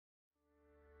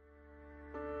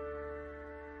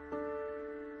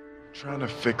Trying to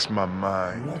fix my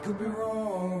mind. I could be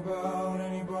wrong about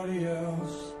anybody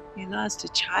else. You lost a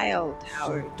child,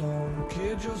 Howard. So don't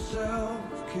kid yourself.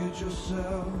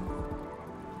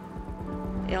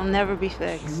 It'll never be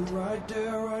fixed. You right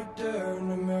there in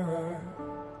the mirror.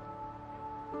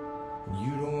 You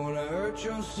don't wanna hurt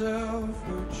yourself.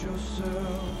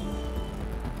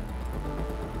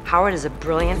 Howard is a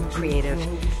brilliant, creative,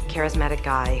 charismatic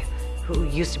guy who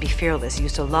used to be fearless,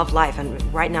 used to love life, and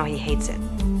right now he hates it.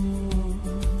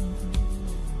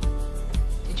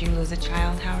 Did you lose a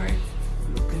child, Howard?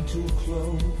 Looking too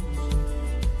close.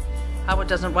 Howard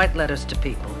doesn't write letters to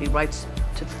people. He writes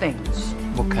to things.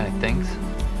 What kind of things?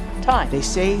 Time. They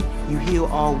say you heal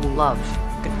all Love.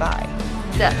 Goodbye.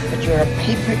 Death. But you're a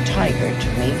paper tiger to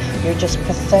me. You're just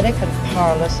pathetic and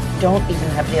powerless. Don't even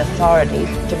have the authority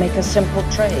to make a simple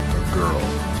trade. A girl.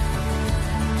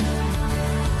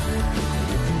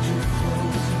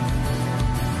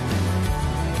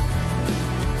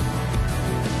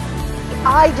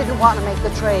 I didn't want to make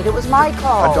the trade. It was my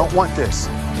call. I don't want this.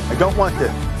 I don't want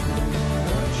this.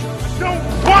 I don't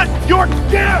want your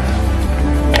gift!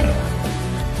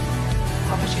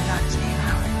 What was your daughter's name,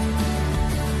 Howard?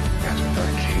 That's what I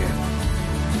can't.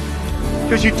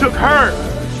 Because you took her!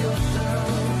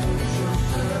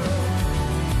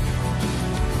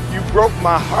 You broke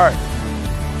my heart.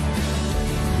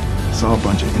 It's all a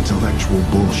bunch of intellectual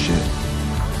bullshit.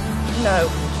 No.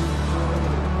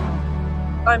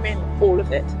 I'm in all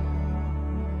of it.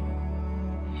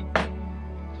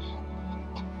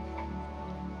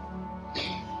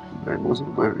 That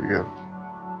wasn't Olivia.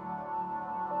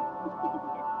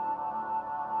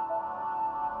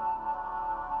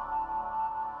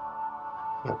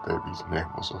 That baby's name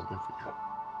was Olivia.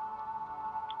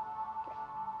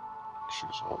 She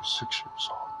was only 6 years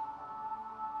old.